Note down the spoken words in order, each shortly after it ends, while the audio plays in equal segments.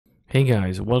Hey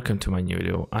guys, welcome to my new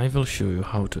video. I will show you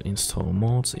how to install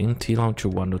mods in Tlauncher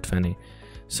 1.20.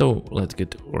 So let's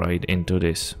get right into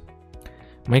this.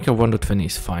 Tlauncher 1.20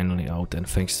 is finally out, and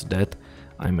thanks to that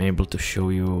I'm able to show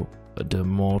you the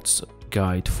mods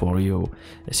guide for you.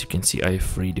 As you can see, I have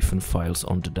 3 different files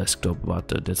on the desktop, but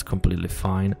that's completely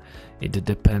fine.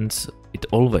 It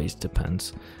always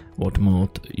depends what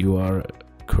mod you are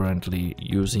currently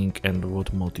using and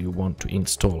what mod you want to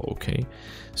install. Okay,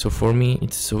 so for me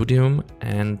it's sodium,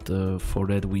 and for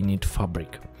that we need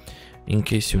fabric. In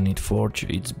case you need forge,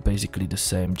 it's basically the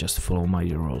same, just follow my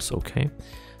rules. Okay,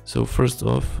 so first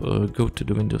off, go to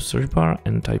the Windows search bar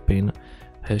and type in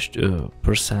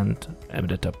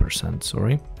 %,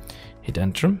 sorry, hit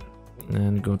enter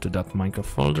and go to that Minecraft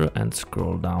folder and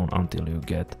scroll down until you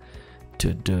get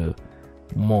to the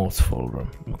mods folder.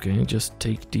 Okay, just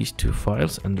take these 2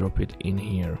 files and drop it in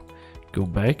here. Go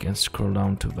back and scroll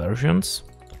down to versions,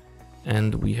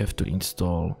 and we have to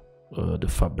install the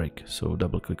fabric. So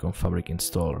double click on fabric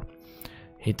installer,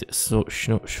 hit show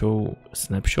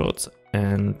snapshots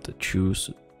and choose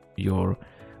your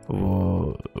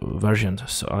version.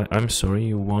 So I'm sorry,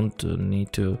 you won't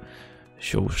need to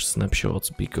show snapshots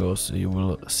because you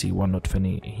will see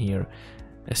 1.20 here.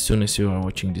 As soon as you are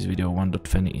watching this video,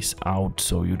 1.20 is out,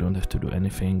 so you don't have to do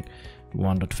anything.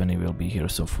 1.20 will be here,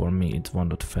 so for me it's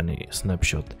 1.20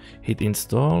 snapshot. Hit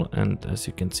install, and as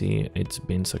you can see, it's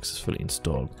been successfully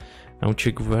installed. Now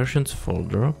check versions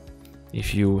folder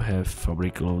if you have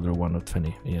fabric loader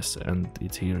 1.20. Yes, and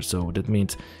it's here, so that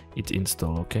means it's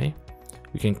installed. Okay,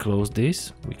 we can close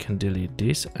this, we can delete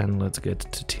this, and let's get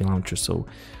to Tlauncher. So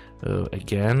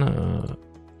again,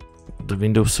 the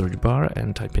Windows search bar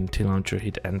and type in Tlauncher,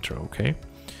 hit enter. Okay,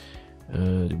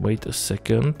 wait a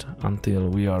second until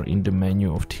we are in the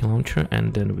menu of Tlauncher,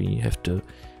 and then we have to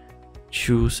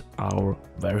choose our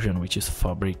version, which is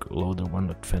fabric loader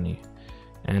 1.20,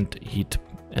 and hit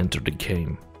enter the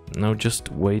game. Now just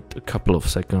wait a couple of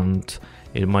seconds,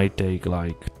 it might take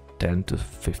like 10 to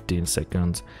 15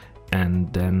 seconds,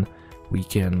 and then we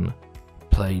can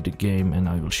play the game, and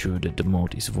I will show you that the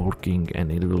mod is working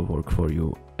and it will work for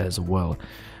you as well.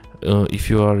 If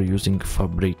you are using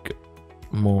fabric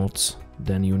mods,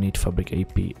 then you need fabric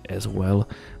AP as well,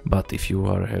 but if you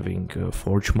are having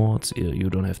forge mods, you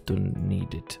don't have to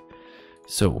need it.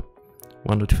 So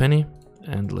 1.20,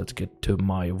 and let's get to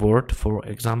my word for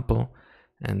example,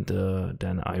 and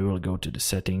then I will go to the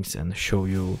settings and show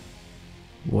you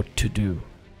what to do.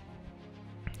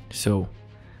 So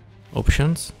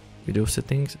options, video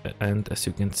settings, and as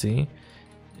you can see,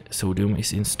 sodium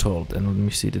is installed, and let me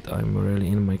see that I'm really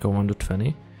in Minecraft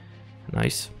 1.20.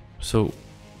 Nice. So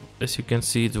as you can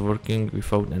see, it's working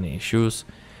without any issues.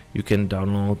 You can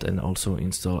download and also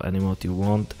install any mod you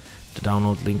want. The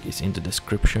download link is in the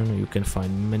description. You can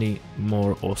find many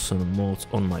more awesome mods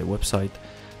on my website,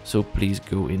 so please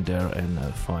go in there and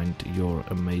find your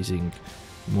amazing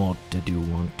mod that you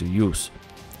want to use.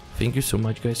 Thank you so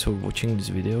much guys for watching this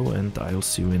video, and I'll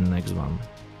see you in the next one.